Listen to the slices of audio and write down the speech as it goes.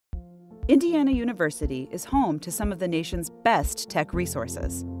Indiana University is home to some of the nation's best tech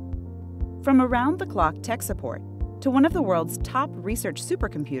resources. From around-the-clock tech support to one of the world's top research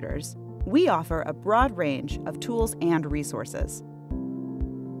supercomputers, we offer a broad range of tools and resources.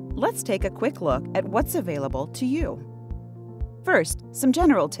 Let's take a quick look at what's available to you. First, some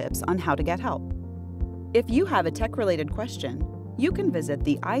general tips on how to get help. If you have a tech-related question, you can visit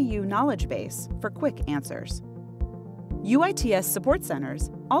the IU Knowledge Base for quick answers. UITS support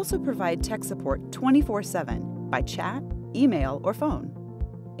centers also provide tech support 24/7 by chat, email, or phone.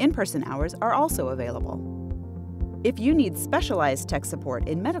 In-person hours are also available. If you need specialized tech support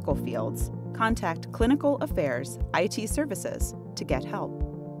in medical fields, contact Clinical Affairs IT Services to get help.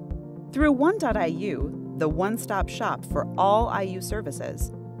 Through One.IU, the one-stop shop for all IU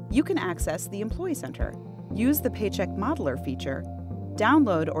services, you can access the Employee Center, use the Paycheck Modeler feature,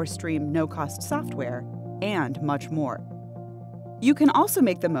 download or stream no-cost software, and much more. You can also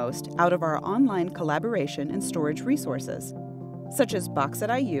make the most out of our online collaboration and storage resources, such as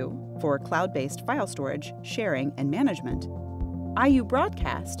Box@IU for cloud-based file storage, sharing, and management, IU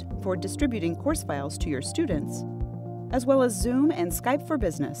Broadcast for distributing course files to your students, as well as Zoom and Skype for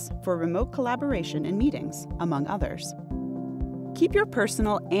Business for remote collaboration and meetings, among others. Keep your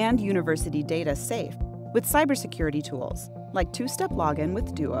personal and university data safe with cybersecurity tools like two-step login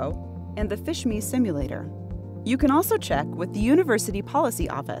with Duo and the PhishMe simulator. You can also check with the University Policy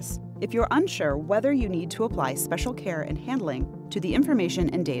Office if you're unsure whether you need to apply special care and handling to the information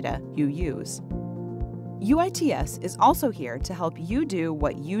and data you use. UITS is also here to help you do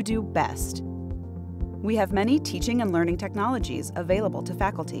what you do best. We have many teaching and learning technologies available to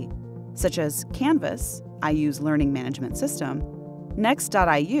faculty, such as Canvas, IU's learning management system,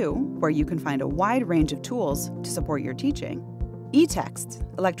 Next.IU, where you can find a wide range of tools to support your teaching, eTexts,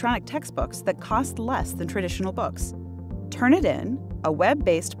 electronic textbooks that cost less than traditional books, Turnitin, a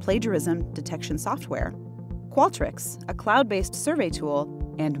web-based plagiarism detection software, Qualtrics, a cloud-based survey tool,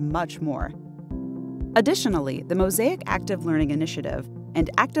 and much more. Additionally, the Mosaic Active Learning Initiative and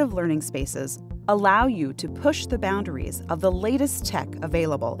Active Learning Spaces allow you to push the boundaries of the latest tech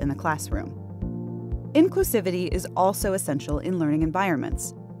available in the classroom. Inclusivity is also essential in learning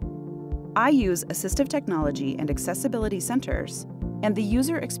environments. IU's Assistive Technology and Accessibility Centers and the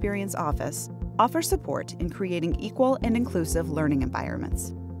User Experience Office offer support in creating equal and inclusive learning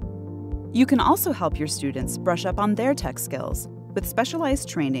environments. You can also help your students brush up on their tech skills with specialized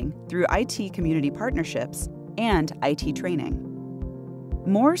training through IT community partnerships and IT training.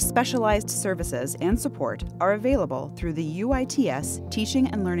 More specialized services and support are available through the UITS Teaching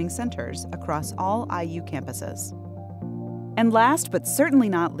and Learning Centers across all IU campuses. And last but certainly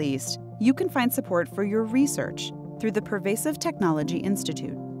not least, you can find support for your research through the Pervasive Technology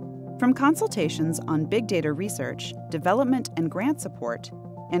Institute. From consultations on big data research, development and grant support,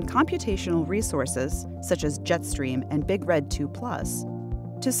 and computational resources such as Jetstream and Big Red 2+,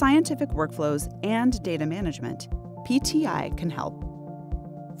 to scientific workflows and data management, PTI can help.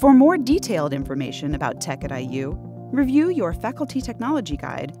 For more detailed information about tech at IU, review your Faculty Technology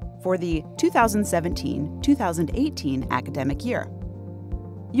Guide for the 2017-2018 academic year.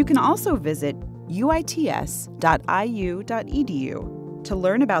 You can also visit uits.iu.edu to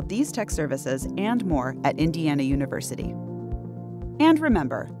learn about these tech services and more at Indiana University. And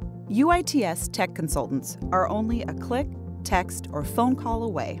remember, UITS tech consultants are only a click, text, or phone call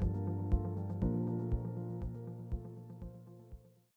away.